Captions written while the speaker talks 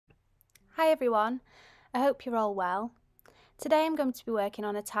Hi everyone, I hope you're all well. Today I'm going to be working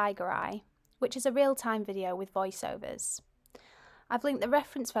on a tiger eye, which is a real-time video with voiceovers. I've linked the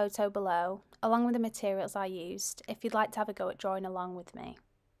reference photo below, along with the materials I used, if you'd like to have a go at drawing along with me.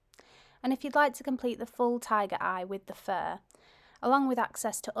 And if you'd like to complete the full tiger eye with the fur, along with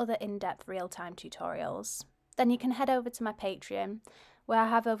access to other in-depth real-time tutorials, then you can head over to my Patreon, where I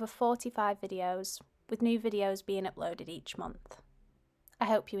have over 45 videos, with new videos being uploaded each month. I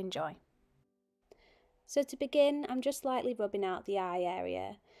hope you enjoy. So to begin, I'm just lightly rubbing out the eye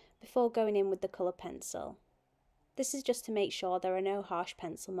area before going in with the colour pencil. This is just to make sure there are no harsh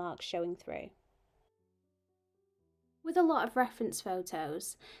pencil marks showing through. With a lot of reference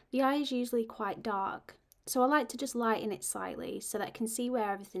photos, the eye is usually quite dark, so I like to just lighten it slightly so that I can see where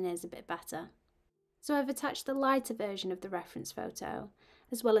everything is a bit better. So I've attached the lighter version of the reference photo,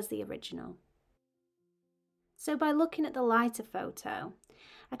 as well as the original. So by looking at the lighter photo,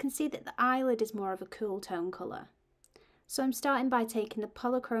 I can see that the eyelid is more of a cool tone colour. So I'm starting by taking the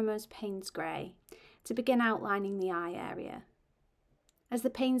Polychromos Paynes grey to begin outlining the eye area, as the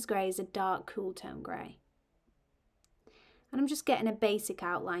Paynes grey is a dark cool tone grey. And I'm just getting a basic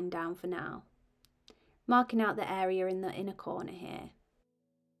outline down for now, marking out the area in the inner corner here.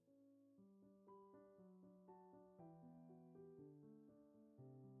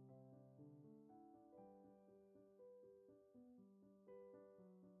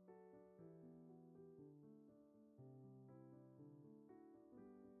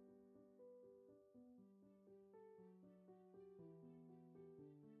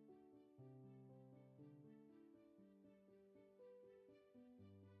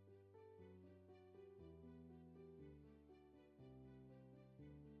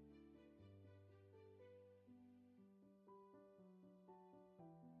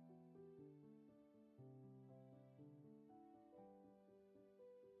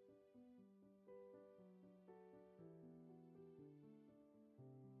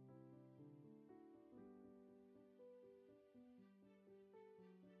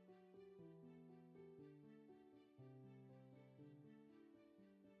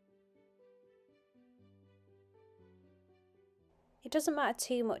 It doesn't matter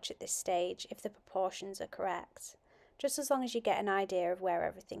too much at this stage if the proportions are correct, just as long as you get an idea of where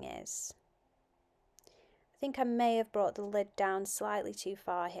everything is. I think I may have brought the lid down slightly too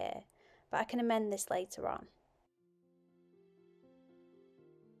far here, but I can amend this later on.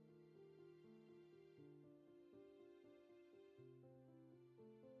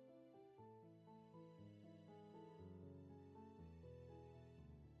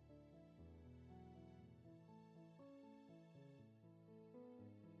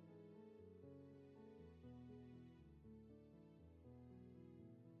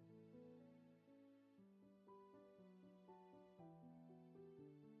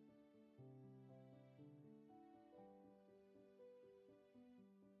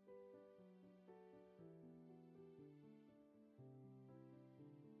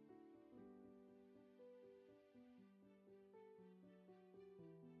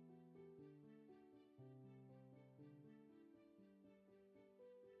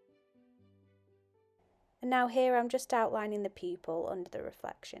 And now here I'm just outlining the pupil under the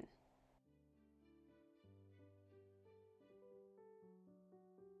reflection.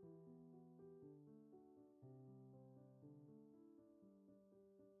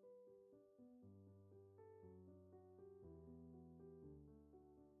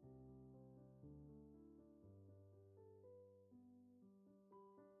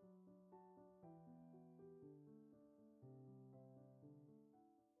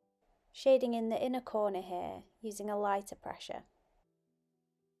 Shading in the inner corner here using a lighter pressure.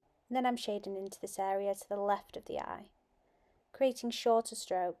 And then I'm shading into this area to the left of the eye, creating shorter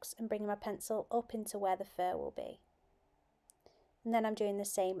strokes and bringing my pencil up into where the fur will be. And then I'm doing the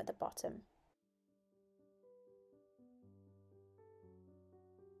same at the bottom.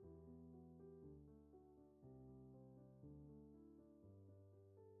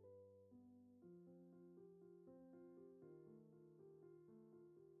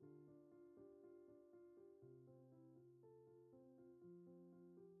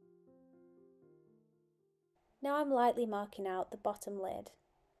 Now I'm lightly marking out the bottom lid.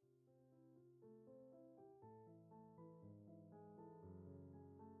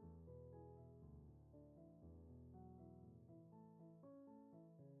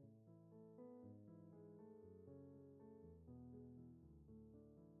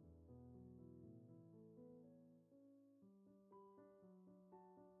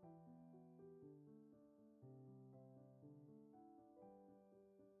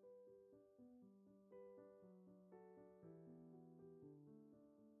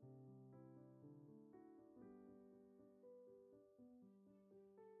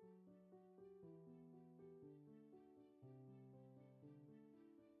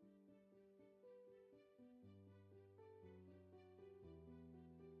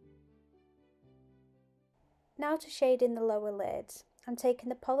 Now to shade in the lower lid, I'm taking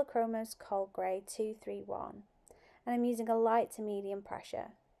the Polychromos Cold Grey 231 and I'm using a light to medium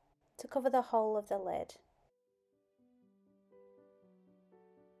pressure to cover the whole of the lid.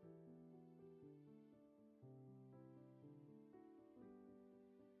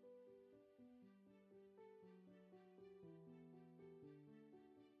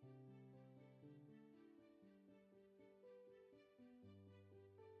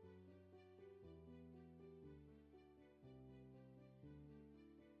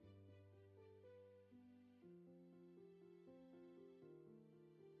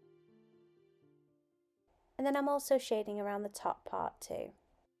 And then I'm also shading around the top part too.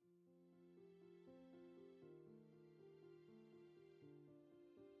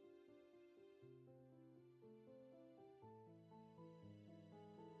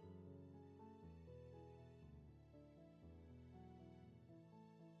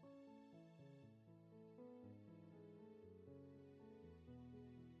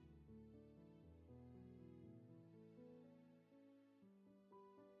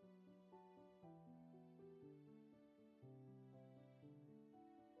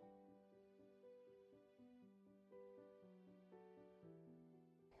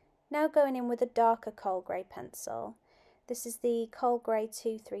 Now going in with a darker cold grey pencil, this is the Cold Grey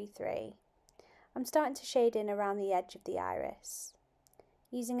 233. I'm starting to shade in around the edge of the iris,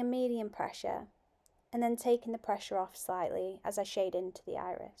 using a medium pressure, and then taking the pressure off slightly as I shade into the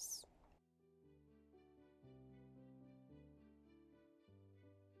iris.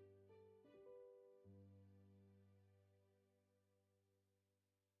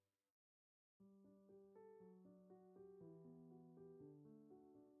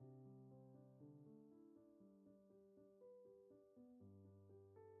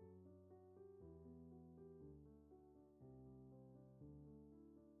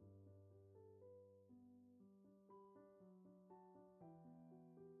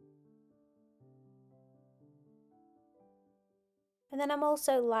 And then I'm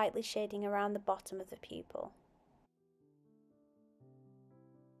also lightly shading around the bottom of the pupil.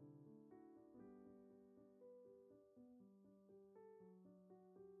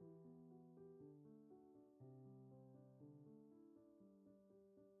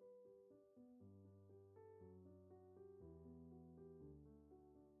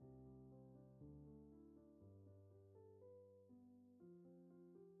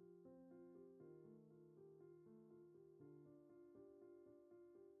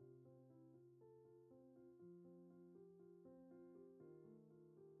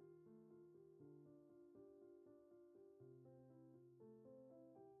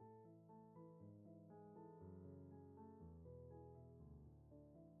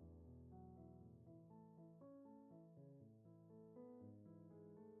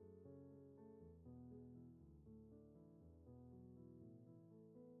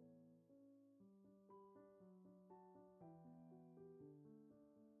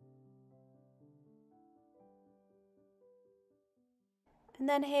 And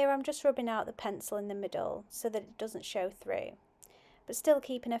then here I'm just rubbing out the pencil in the middle so that it doesn't show through, but still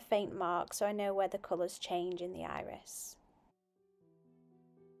keeping a faint mark so I know where the colours change in the iris.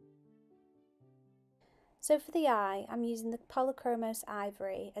 So for the eye, I'm using the Polychromos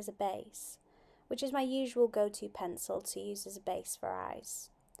Ivory as a base, which is my usual go-to pencil to use as a base for eyes.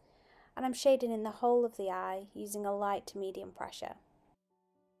 And I'm shading in the whole of the eye using a light to medium pressure.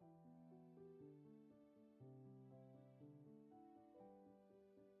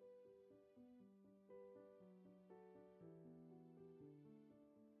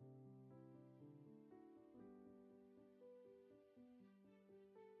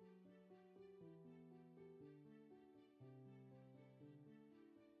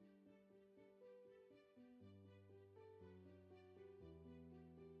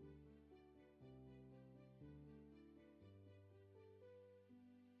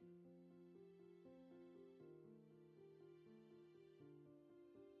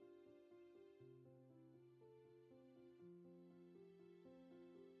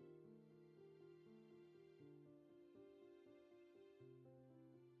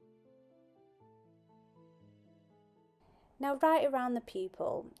 Now right around the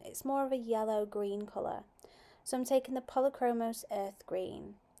pupil, it's more of a yellow-green colour, so I'm taking the Polychromos Earth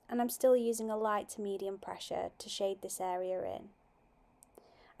Green, and I'm still using a light to medium pressure to shade this area in.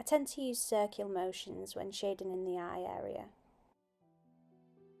 I tend to use circular motions when shading in the eye area.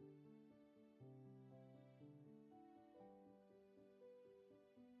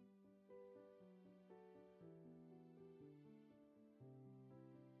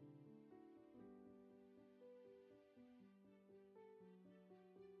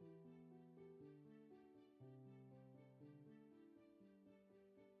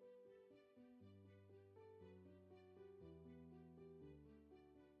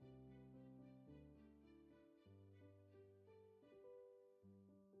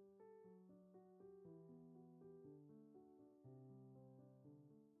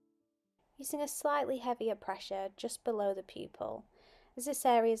 using a slightly heavier pressure just below the pupil, as this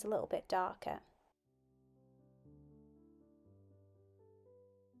area is a little bit darker.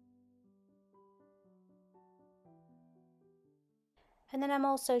 And then I'm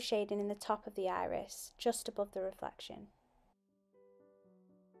also shading in the top of the iris, just above the reflection.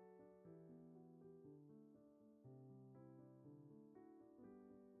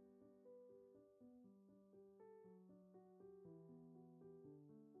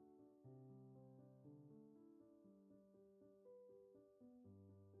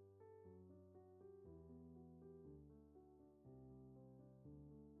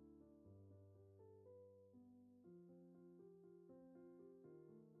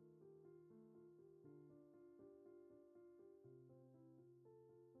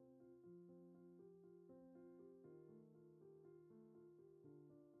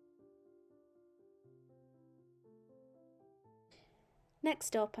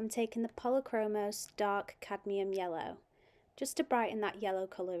 Next up, I'm taking the Polychromos Dark Cadmium Yellow, just to brighten that yellow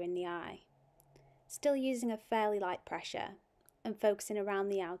colour in the eye. Still using a fairly light pressure, and focusing around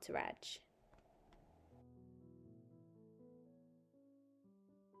the outer edge.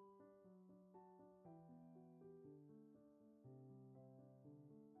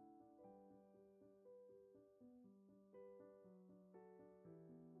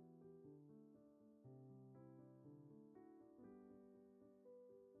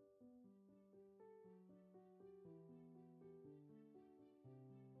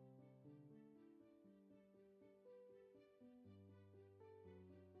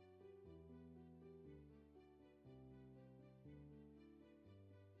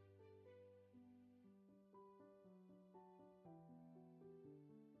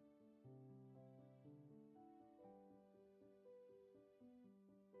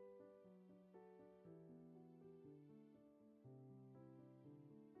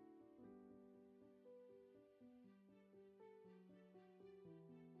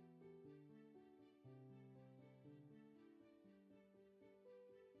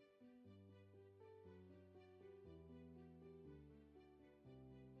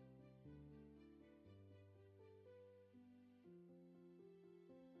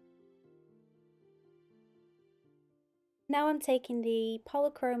 Now I'm taking the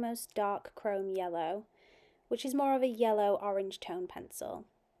Polychromos Dark Chrome Yellow, which is more of a yellow-orange tone pencil,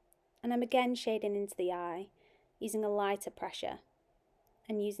 and I'm again shading into the eye, using a lighter pressure,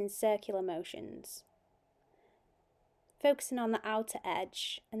 and using circular motions, focusing on the outer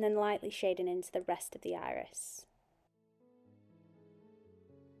edge, and then lightly shading into the rest of the iris.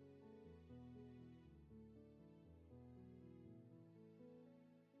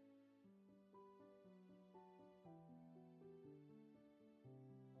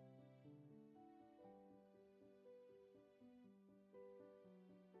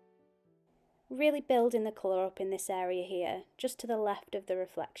 Really building the colour up in this area here, just to the left of the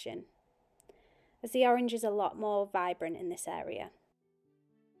reflection, as the orange is a lot more vibrant in this area.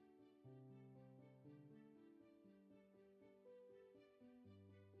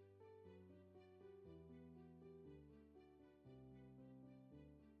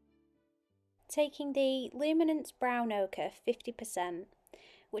 Taking the Luminance Brown Ochre 50%,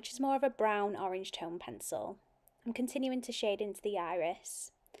 which is more of a brown-orange tone pencil, I'm continuing to shade into the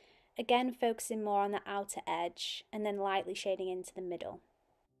iris, again focusing more on the outer edge and then lightly shading into the middle.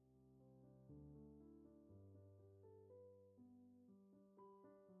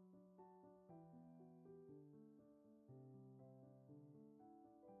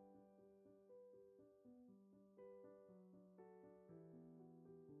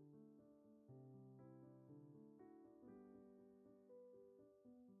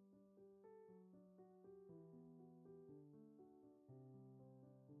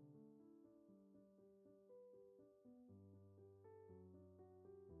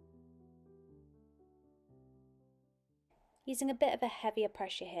 Using a bit of a heavier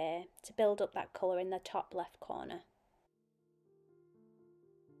pressure here to build up that colour in the top left corner.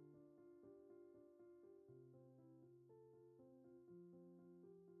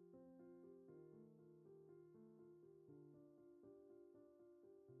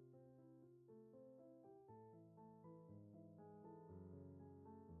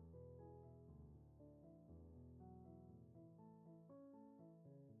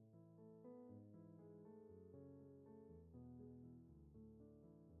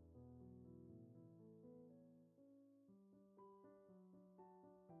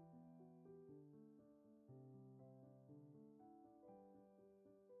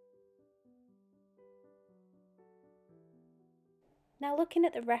 Now looking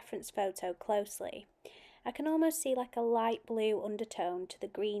at the reference photo closely, I can almost see like a light blue undertone to the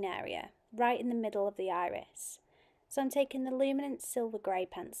green area right in the middle of the iris. So I'm taking the Luminance Silver Grey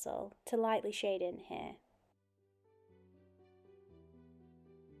pencil to lightly shade in here.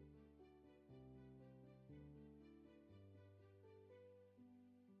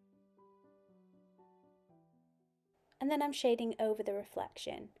 And then I'm shading over the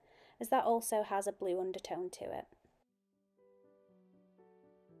reflection, as that also has a blue undertone to it.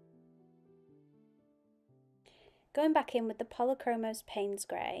 Going back in with the Polychromos Paynes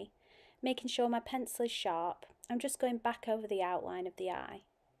Grey, making sure my pencil is sharp, I'm just going back over the outline of the eye,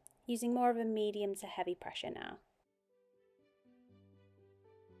 using more of a medium to heavy pressure now.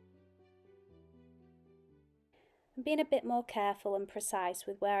 I'm being a bit more careful and precise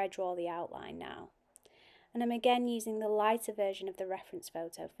with where I draw the outline now, and I'm again using the lighter version of the reference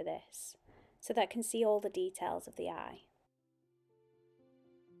photo for this, so that I can see all the details of the eye.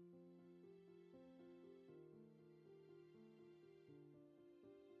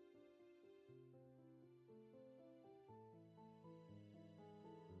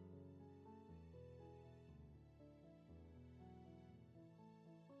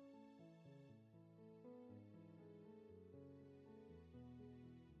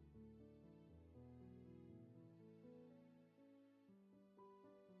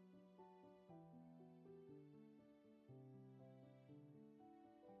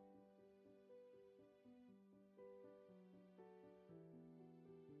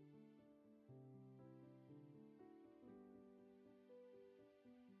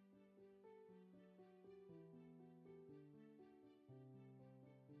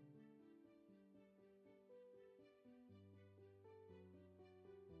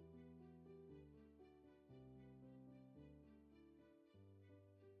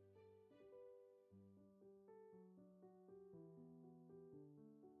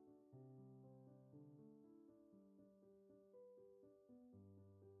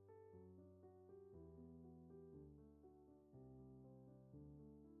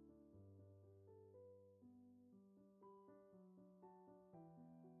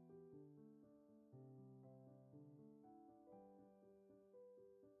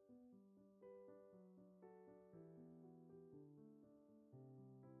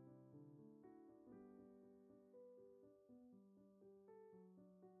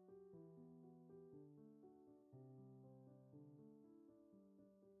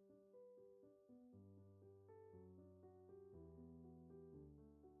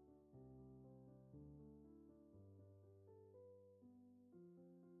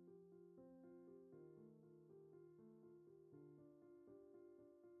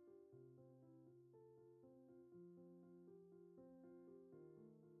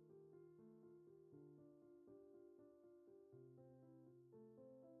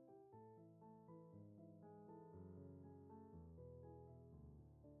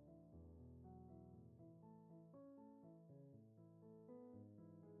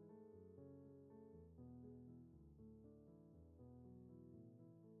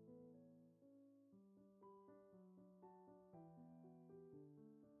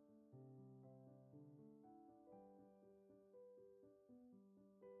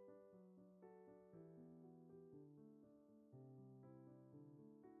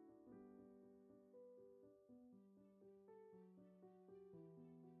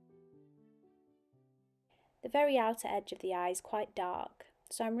 The very outer edge of the eye is quite dark,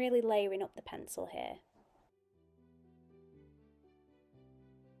 so I'm really layering up the pencil here.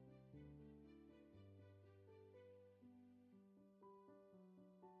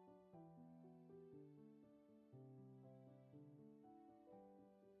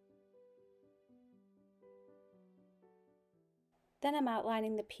 Then I'm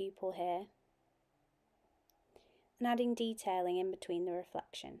outlining the pupil here and adding detailing in between the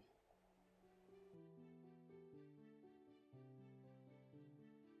reflection.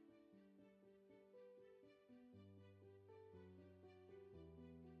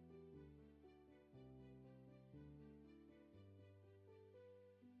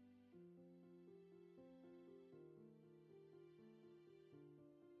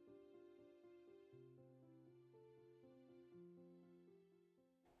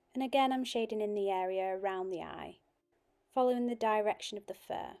 And again I'm shading in the area around the eye, following the direction of the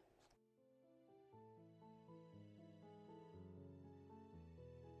fur.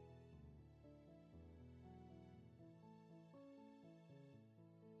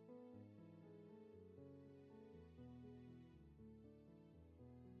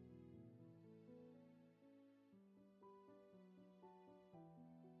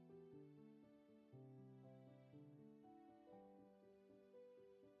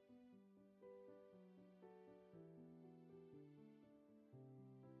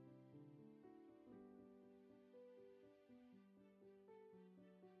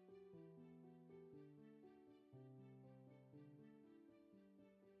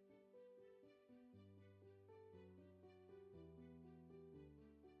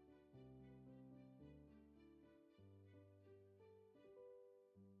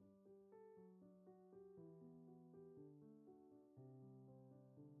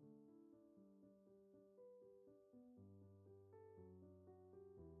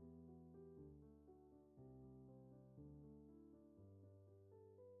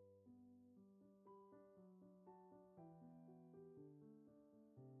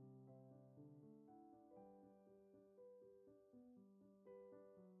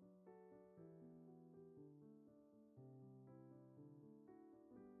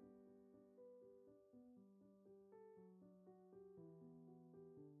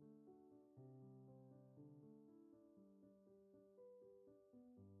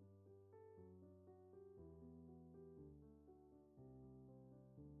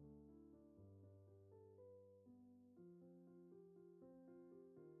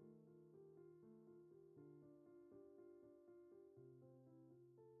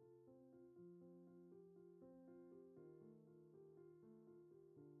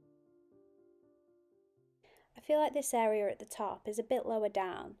 I feel like this area at the top is a bit lower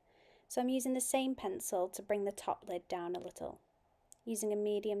down, so I'm using the same pencil to bring the top lid down a little, using a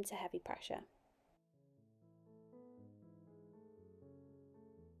medium to heavy pressure.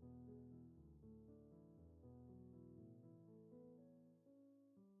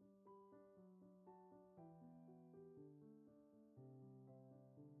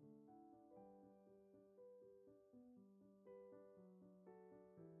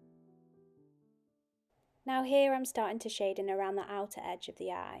 Now here I'm starting to shade in around the outer edge of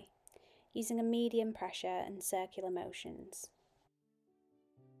the eye, using a medium pressure and circular motions.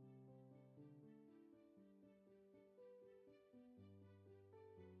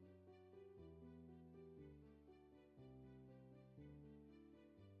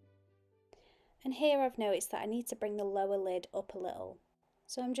 And here I've noticed that I need to bring the lower lid up a little,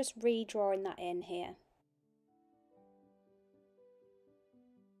 so I'm just redrawing that in here.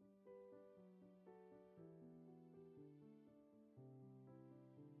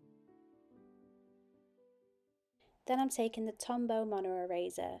 Then I'm taking the Tombow mono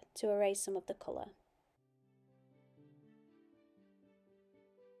eraser to erase some of the colour.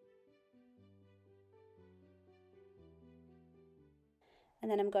 And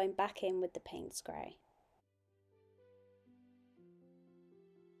then I'm going back in with the Paynes grey.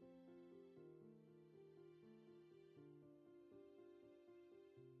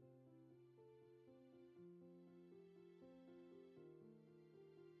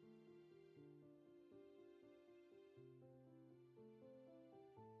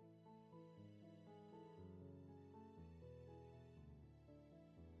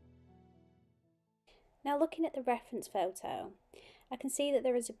 Now looking at the reference photo, I can see that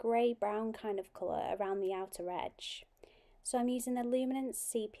there is a grey-brown kind of colour around the outer edge. So I'm using the Luminance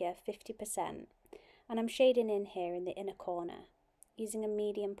Sepia 50% and I'm shading in here in the inner corner, using a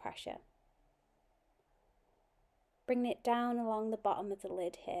medium pressure. Bringing it down along the bottom of the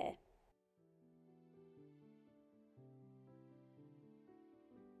lid here.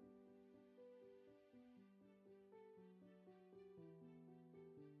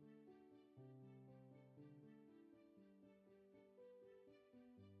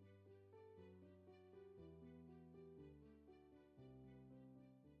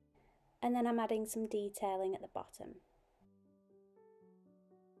 And then I'm adding some detailing at the bottom.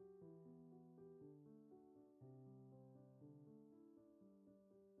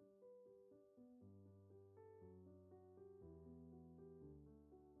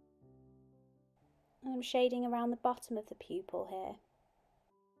 And I'm shading around the bottom of the pupil here.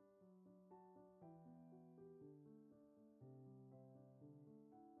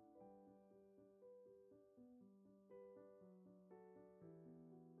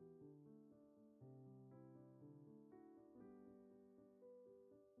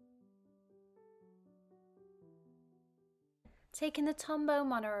 Taking the Tombow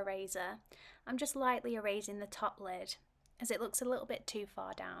mono eraser, I'm just lightly erasing the top lid, as it looks a little bit too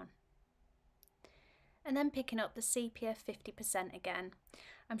far down. And then picking up the Sepia 50% again,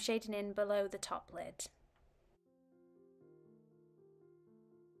 I'm shading in below the top lid.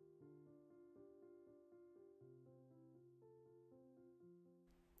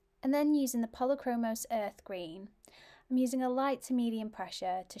 And then using the Polychromos Earth Green, I'm using a light to medium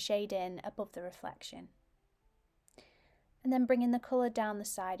pressure to shade in above the reflection. And then bringing the colour down the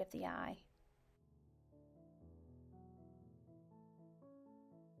side of the eye.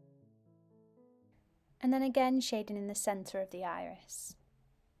 And then again shading in the centre of the iris.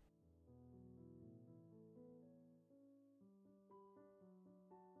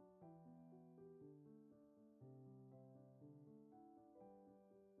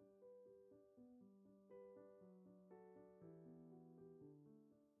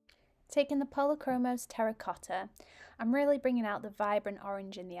 Taking the Polychromos Teracotta, I'm really bringing out the vibrant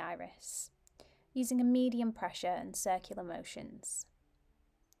orange in the iris, using a medium pressure and circular motions.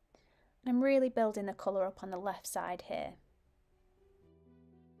 And I'm really building the colour up on the left side here.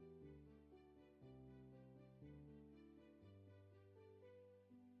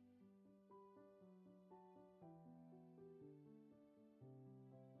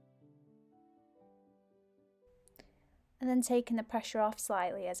 And then taking the pressure off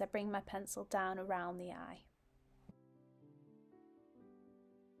slightly as I bring my pencil down around the eye.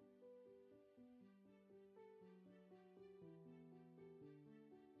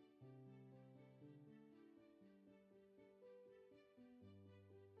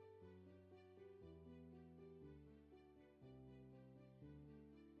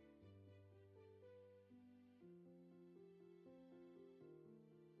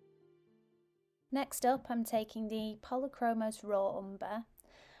 Next up, I'm taking the Polychromos Raw Umber,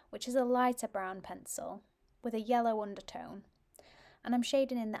 which is a lighter brown pencil, with a yellow undertone, and I'm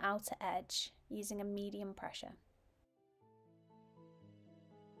shading in the outer edge using a medium pressure.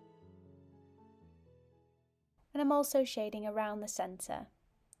 And I'm also shading around the centre,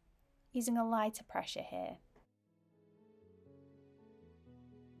 using a lighter pressure here.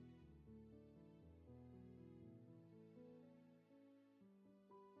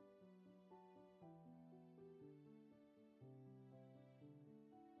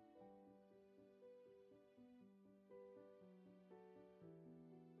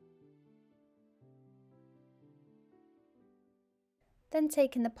 Then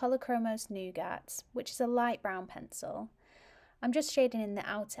taking the Polychromos Nougat, which is a light brown pencil, I'm just shading in the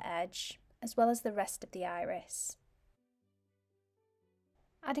outer edge, as well as the rest of the iris.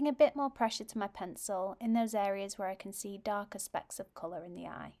 Adding a bit more pressure to my pencil in those areas where I can see darker specks of colour in the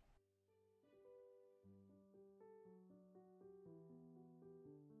eye.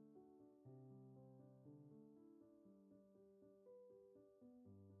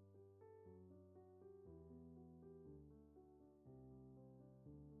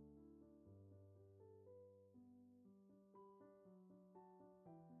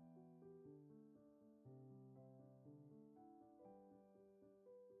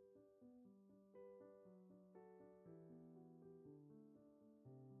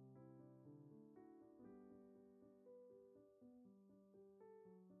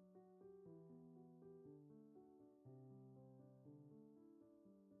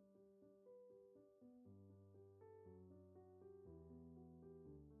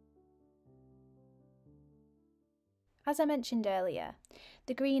 As I mentioned earlier,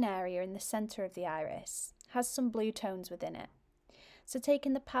 the green area in the centre of the iris has some blue tones within it. So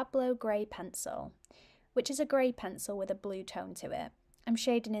taking the Pablo grey pencil, which is a grey pencil with a blue tone to it, I'm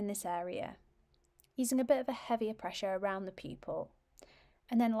shading in this area, using a bit of a heavier pressure around the pupil,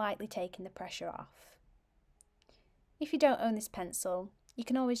 and then lightly taking the pressure off. If you don't own this pencil, you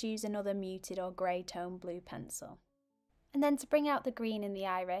can always use another muted or grey tone blue pencil. And then to bring out the green in the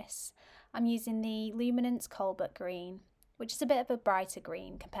iris, I'm using the Luminance Colbalt green, which is a bit of a brighter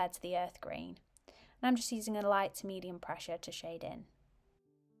green compared to the earth green. And I'm just using a light to medium pressure to shade in.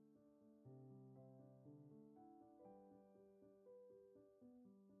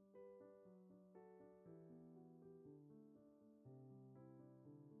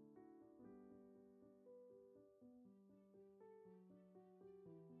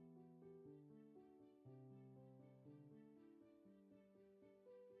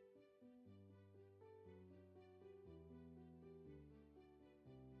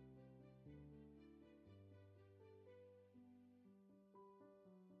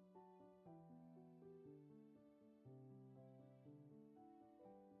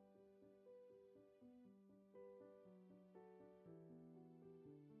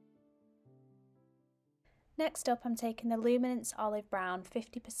 Next up, I'm taking the Luminance Olive Brown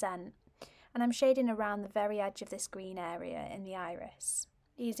 50% and I'm shading around the very edge of this green area in the iris,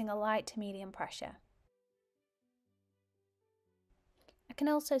 using a light to medium pressure. I can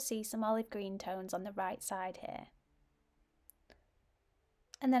also see some olive green tones on the right side here.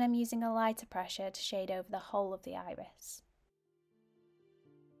 And then I'm using a lighter pressure to shade over the whole of the iris.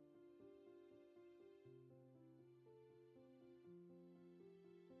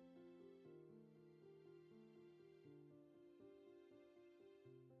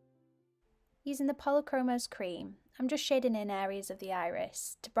 Using the Polychromos cream, I'm just shading in areas of the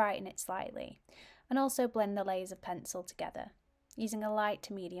iris to brighten it slightly, and also blend the layers of pencil together, using a light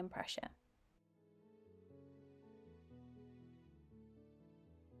to medium pressure.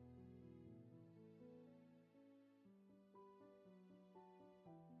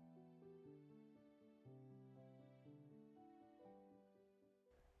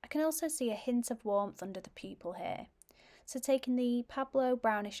 I can also see a hint of warmth under the pupil here, so taking the Pablo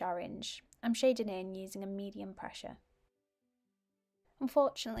Brownish Orange, I'm shading in using a medium pressure.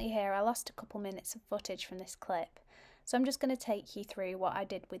 Unfortunately here I lost a couple minutes of footage from this clip, so I'm just going to take you through what I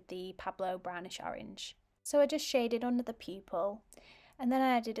did with the Pablo Brownish Orange. So I just shaded under the pupil, and then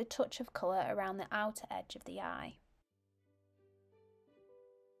I added a touch of colour around the outer edge of the eye.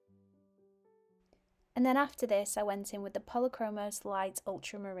 And then after this I went in with the Polychromos Light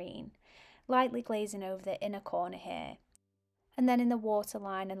Ultramarine, lightly glazing over the inner corner here, and then in the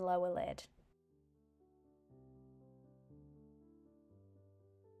waterline and lower lid.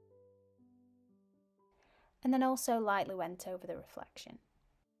 And then also lightly went over the reflection.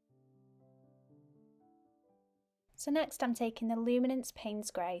 So next I'm taking the Luminance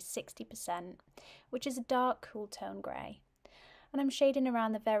Paynes Grey 60%, which is a dark cool tone grey, and I'm shading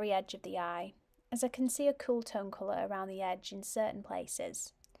around the very edge of the eye, as I can see a cool tone colour around the edge in certain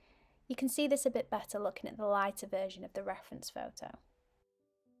places, You can see this a bit better looking at the lighter version of the reference photo.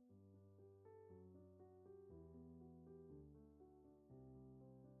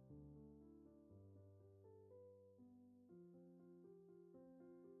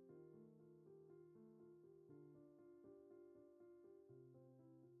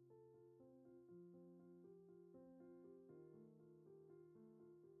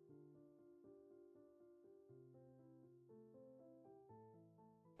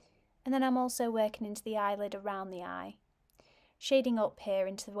 And then I'm also working into the eyelid around the eye, shading up here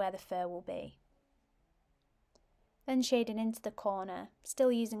into where the fur will be. Then shading into the corner,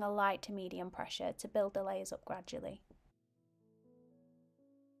 still using a light to medium pressure to build the layers up gradually.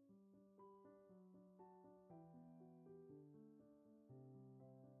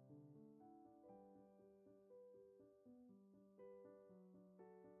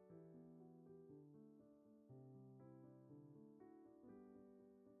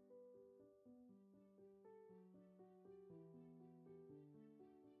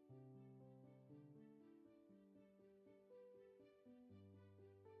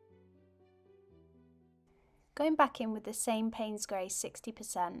 Going back in with the same Paynes grey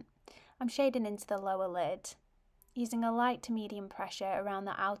 60%, I'm shading into the lower lid, using a light to medium pressure around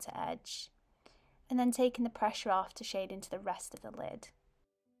the outer edge, and then taking the pressure off to shade into the rest of the lid.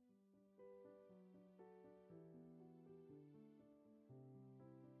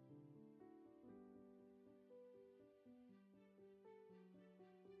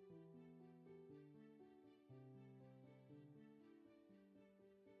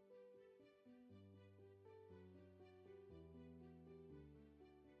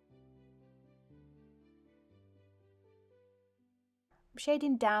 I'm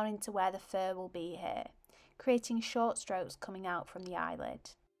shading down into where the fur will be here, creating short strokes coming out from the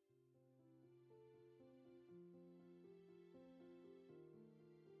eyelid.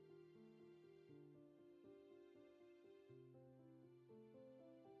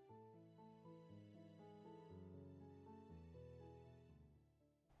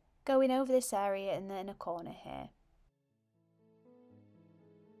 Going over this area in the inner corner here.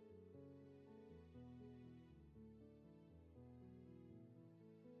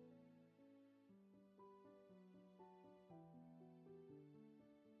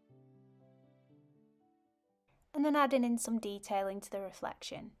 And then adding in some detailing to the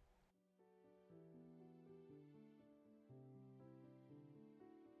reflection.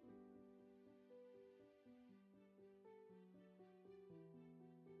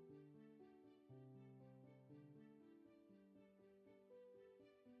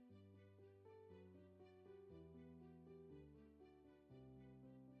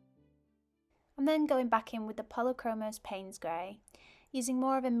 I'm then going back in with the Polychromos Paynes grey, using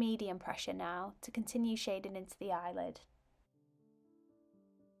more of a medium pressure now to continue shading into the eyelid.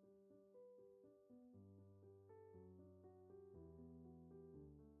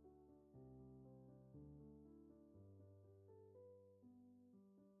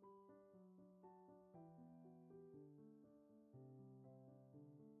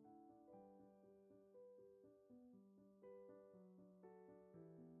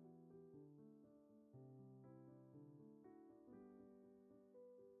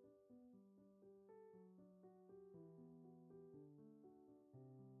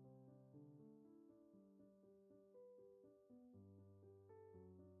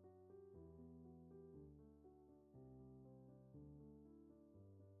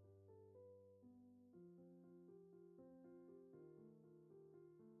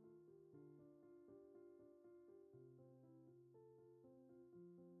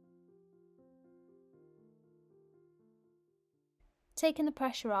 Taking the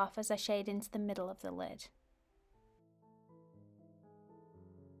pressure off as I shade into the middle of the lid.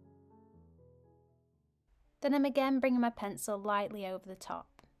 Then I'm again bringing my pencil lightly over the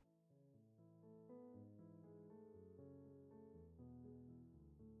top.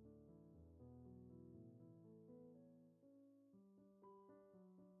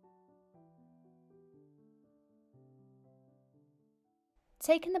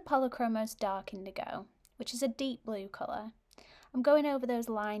 Taking the Polychromos Dark Indigo, which is a deep blue colour, I'm going over those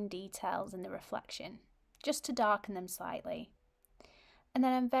line details in the reflection, just to darken them slightly, and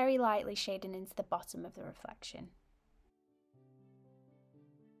then I'm very lightly shading into the bottom of the reflection.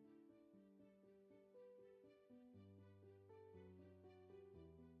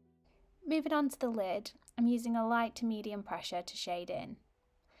 Moving on to the lid, I'm using a light to medium pressure to shade in,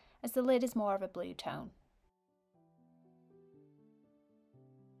 as the lid is more of a blue tone.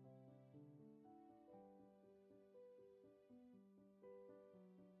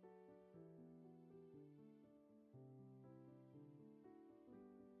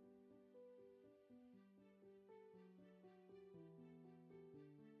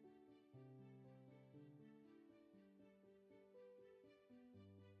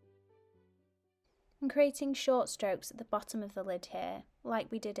 I'm creating short strokes at the bottom of the lid here,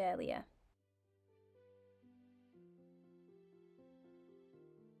 like we did earlier.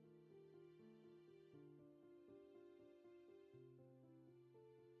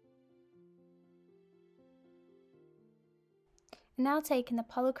 And now taking the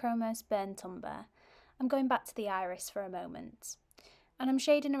Polychromos burnt umber, I'm going back to the iris for a moment, and I'm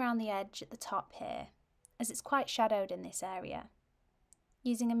shading around the edge at the top here, as it's quite shadowed in this area,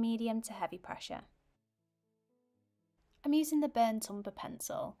 using a medium to heavy pressure. I'm using the burnt umber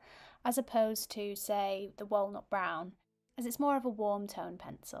pencil, as opposed to, say, the walnut brown, as it's more of a warm tone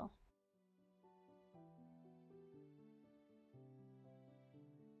pencil.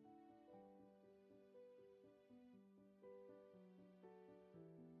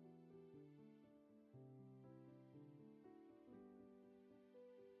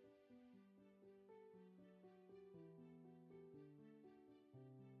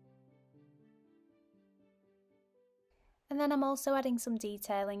 And then I'm also adding some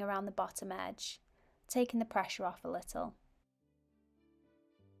detailing around the bottom edge, taking the pressure off a little.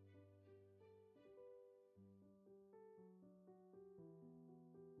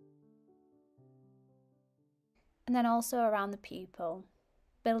 And then also around the pupil,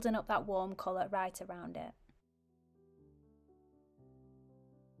 building up that warm colour right around it.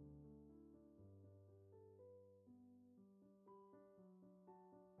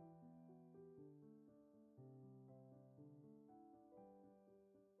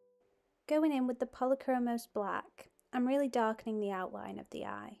 Going in with the Polychromos black, I'm really darkening the outline of the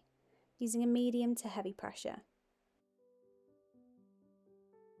eye, using a medium to heavy pressure.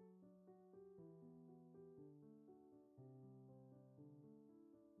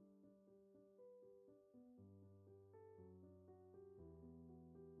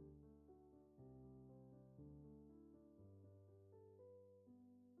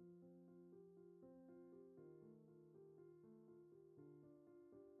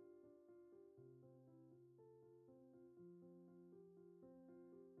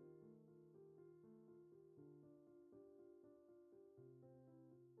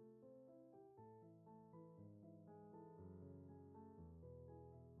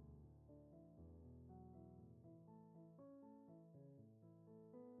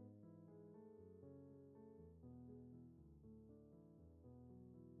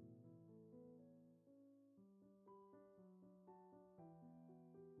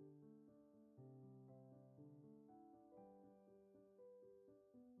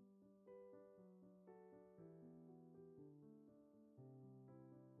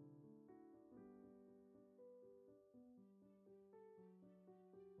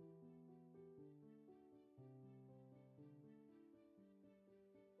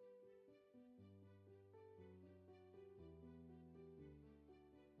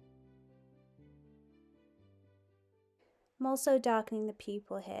 I'm also darkening the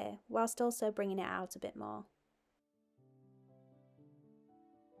pupil here, whilst also bringing it out a bit more.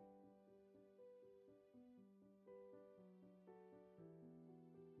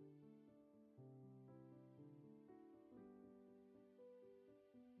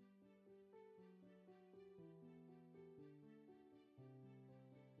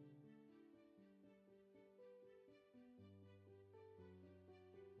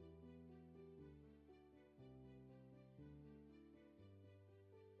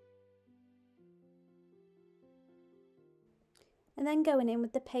 And then going in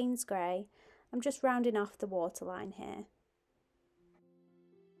with the Paynes grey, I'm just rounding off the waterline here.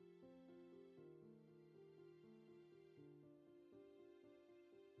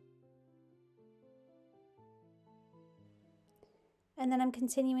 And then I'm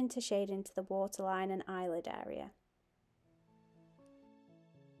continuing to shade into the waterline and eyelid area.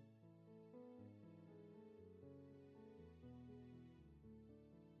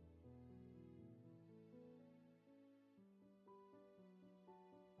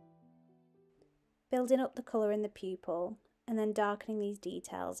 Building up the colour in the pupil and then darkening these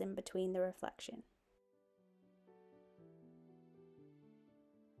details in between the reflection.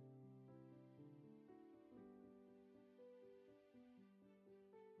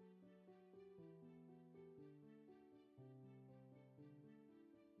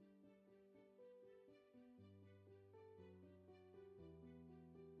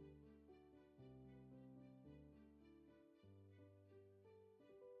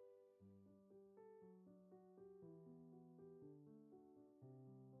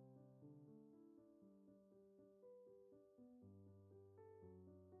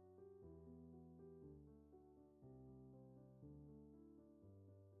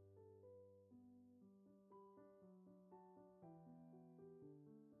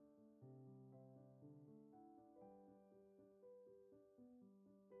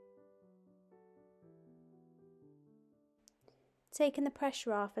 taking the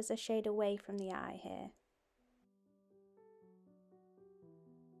pressure off as I shade away from the eye here.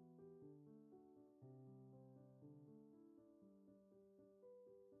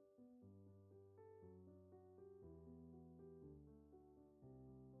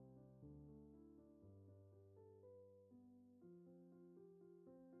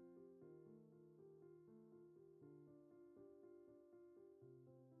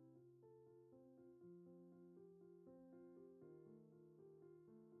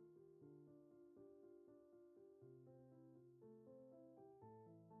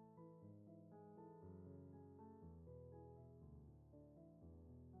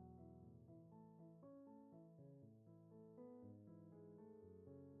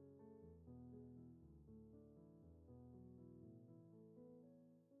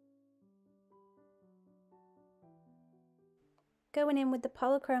 Going in with the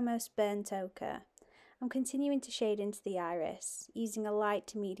Polychromos burnt ochre, I'm continuing to shade into the iris, using a light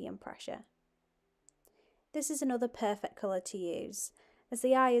to medium pressure. This is another perfect colour to use, as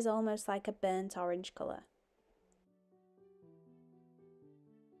the eye is almost like a burnt orange colour.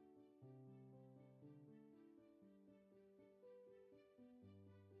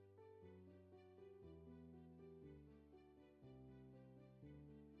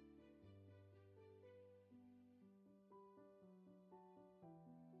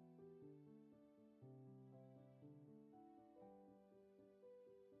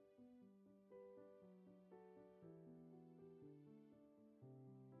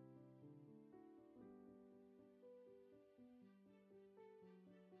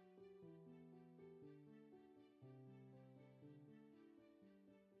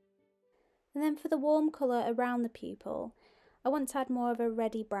 And then for the warm colour around the pupil, I want to add more of a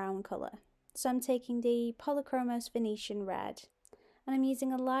reddy brown colour. So I'm taking the Polychromos Venetian red, and I'm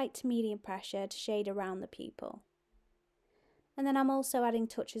using a light to medium pressure to shade around the pupil. And then I'm also adding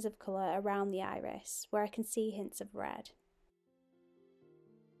touches of colour around the iris, where I can see hints of red.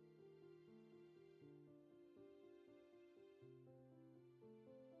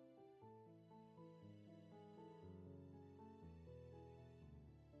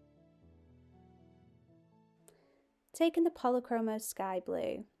 Taking the Polychromos Sky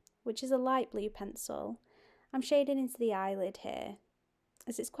Blue, which is a light blue pencil, I'm shading into the eyelid here,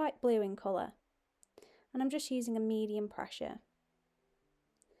 as it's quite blue in colour, and I'm just using a medium pressure.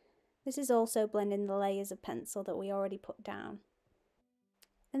 This is also blending the layers of pencil that we already put down.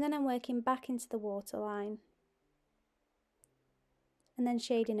 And then I'm working back into the waterline, and then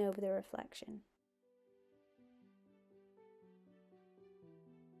shading over the reflection.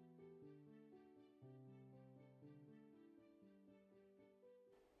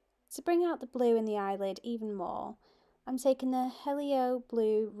 To bring out the blue in the eyelid even more, I'm taking the Helio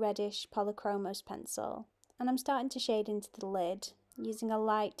Blue Reddish Polychromos pencil, and I'm starting to shade into the lid using a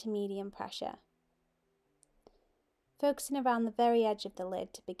light to medium pressure, focusing around the very edge of the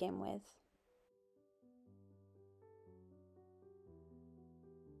lid to begin with.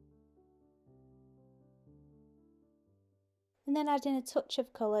 And then adding a touch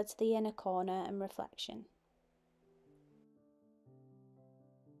of colour to the inner corner and reflection.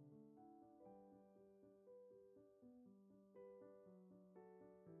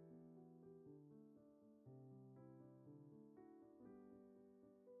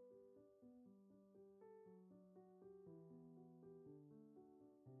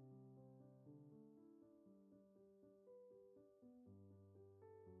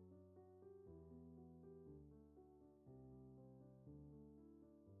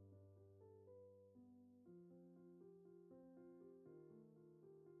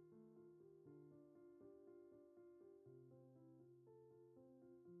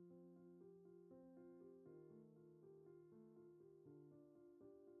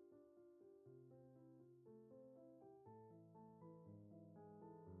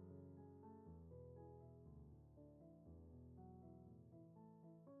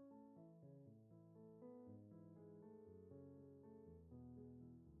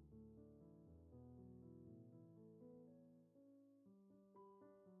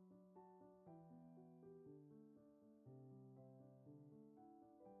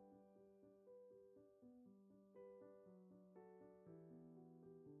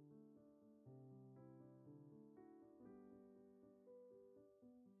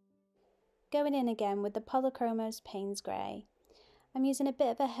 Going in again with the Polychromos Paynes Grey, I'm using a bit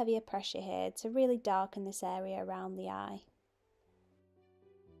of a heavier pressure here to really darken this area around the eye.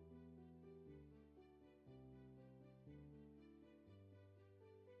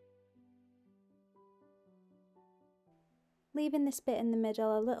 Leaving this bit in the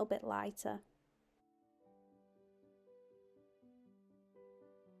middle a little bit lighter.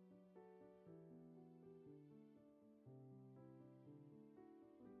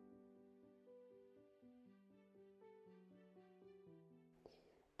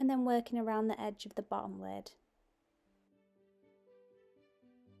 then working around the edge of the bottom lid.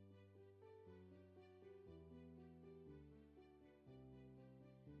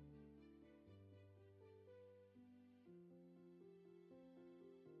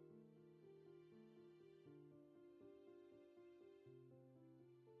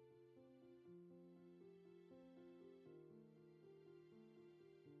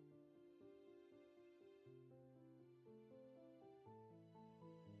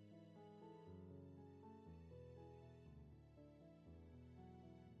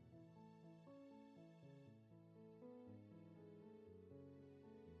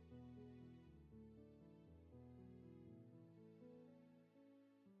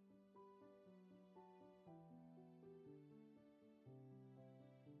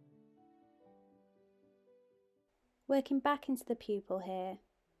 Working back into the pupil here.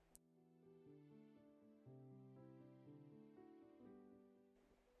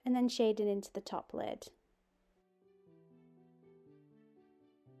 And then shading into the top lid.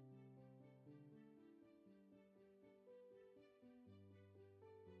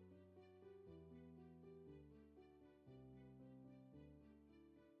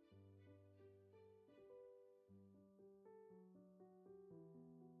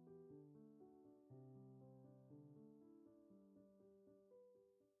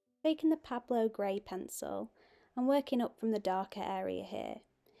 Taking the Pablo grey pencil and working up from the darker area here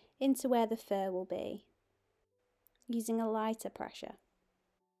into where the fur will be, using a lighter pressure.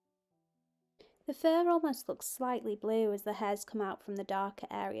 The fur almost looks slightly blue as the hairs come out from the darker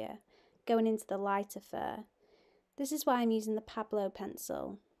area, going into the lighter fur. This is why I'm using the Pablo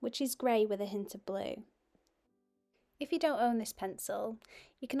pencil, which is grey with a hint of blue. If you don't own this pencil,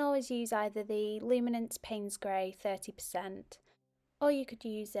 you can always use either the Luminance Paynes Grey 30%, or you could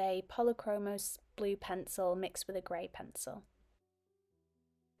use a Polychromos blue pencil mixed with a grey pencil.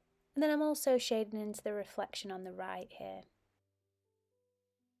 And then I'm also shading into the reflection on the right here.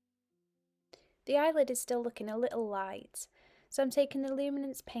 The eyelid is still looking a little light, so I'm taking the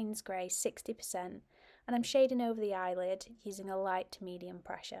Luminance Paynes Grey 60% and I'm shading over the eyelid using a light to medium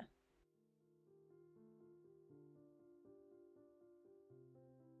pressure.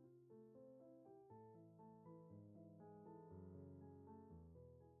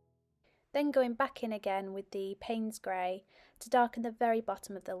 Then going back in again with the Paynes Grey to darken the very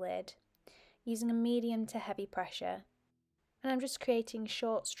bottom of the lid, using a medium to heavy pressure, and I'm just creating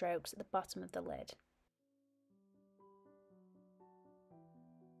short strokes at the bottom of the lid.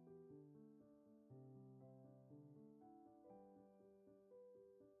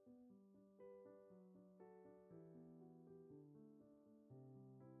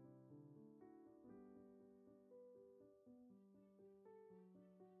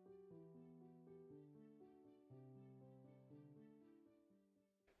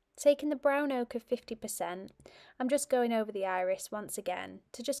 Taking the brown ochre 50%, I'm just going over the iris once again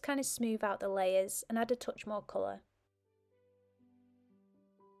to just kind of smooth out the layers and add a touch more colour.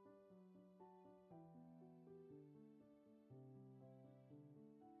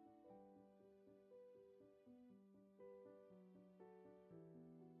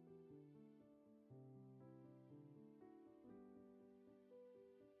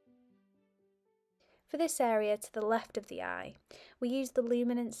 For this area to the left of the eye, we used the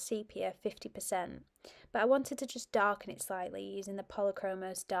Luminance Sepia 50%, but I wanted to just darken it slightly using the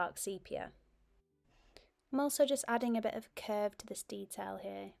Polychromos Dark Sepia. I'm also just adding a bit of curve to this detail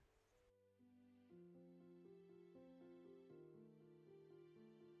here.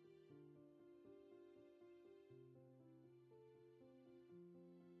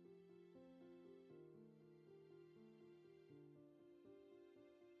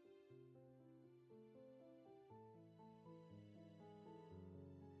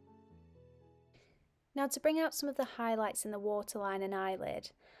 Now to bring out some of the highlights in the waterline and eyelid,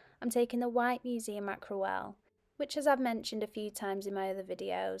 I'm taking the White Museum Aquarelle, which as I've mentioned a few times in my other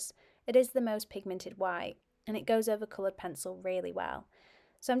videos, it is the most pigmented white and it goes over coloured pencil really well.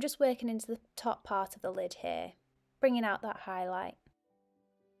 So I'm just working into the top part of the lid here, bringing out that highlight.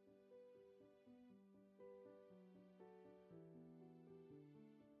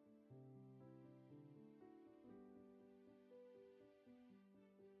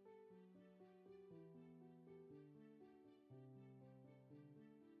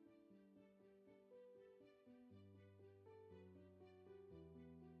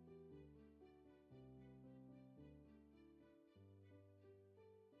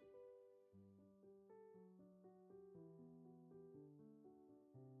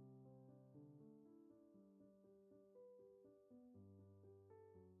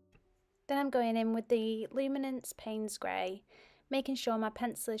 Then I'm going in with the Luminance Paynes Grey, making sure my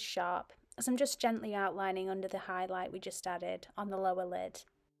pencil is sharp as I'm just gently outlining under the highlight we just added on the lower lid.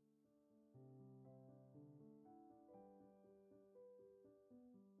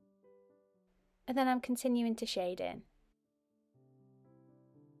 And then I'm continuing to shade in.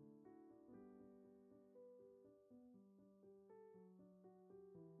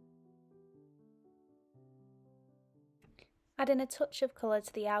 Adding a touch of colour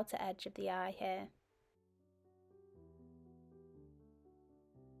to the outer edge of the eye here.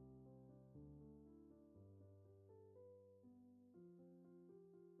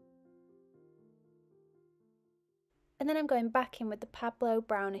 And then I'm going back in with the Pablo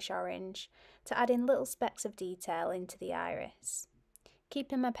Brownish orange to add in little specks of detail into the iris,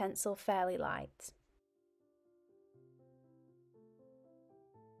 keeping my pencil fairly light.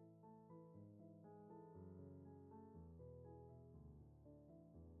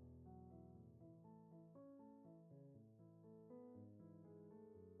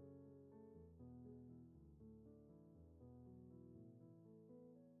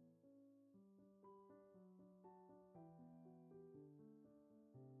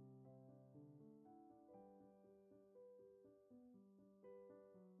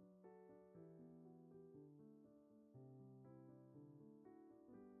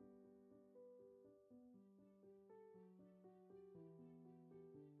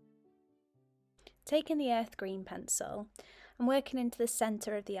 Taking the earth green pencil, I'm working into the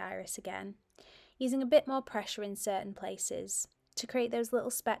centre of the iris again, using a bit more pressure in certain places to create those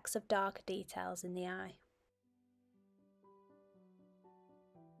little specks of darker details in the eye.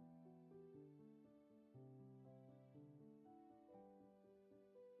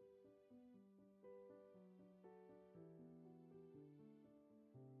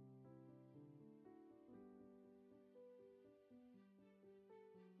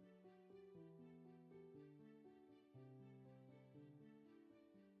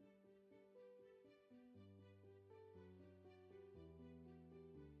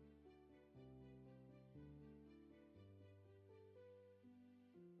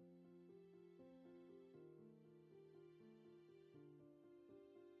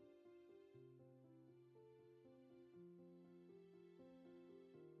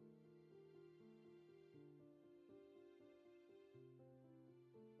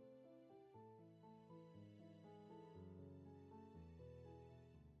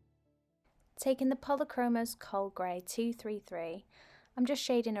 Taking the Polychromos Cold Grey 233, I'm just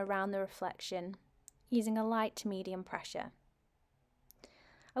shading around the reflection, using a light to medium pressure.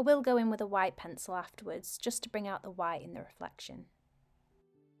 I will go in with a white pencil afterwards, just to bring out the white in the reflection.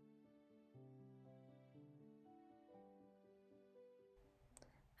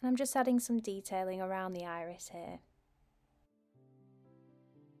 And I'm just adding some detailing around the iris here.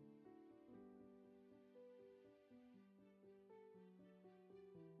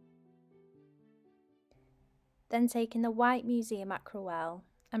 Then taking the white Museum Aquarelle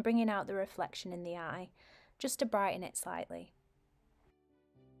and bringing out the reflection in the eye, just to brighten it slightly.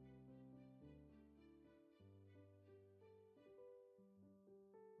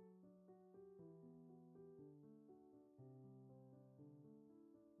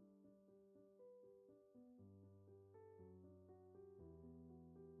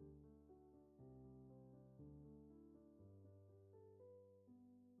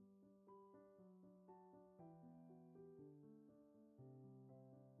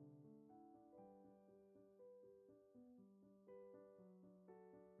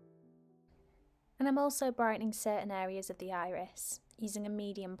 And I'm also brightening certain areas of the iris, using a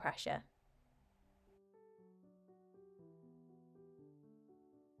medium pressure.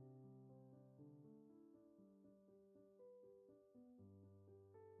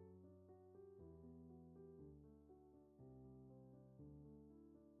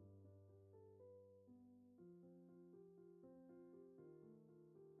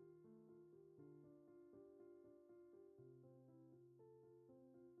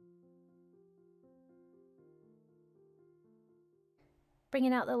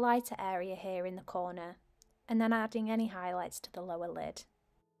 Bringing out the lighter area here in the corner, and then adding any highlights to the lower lid.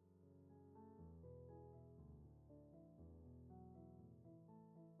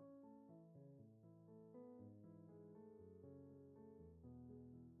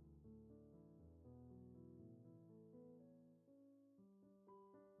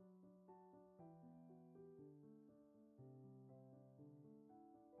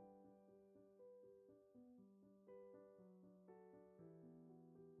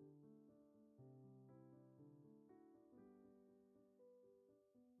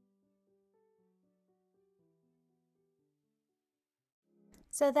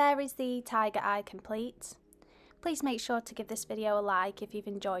 So there is the tiger eye complete. Please make sure to give this video a like if you've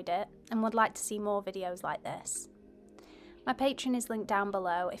enjoyed it and would like to see more videos like this. My Patreon is linked down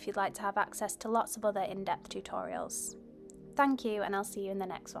below if you'd like to have access to lots of other in-depth tutorials. Thank you, and I'll see you in the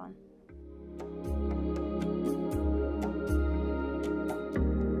next one.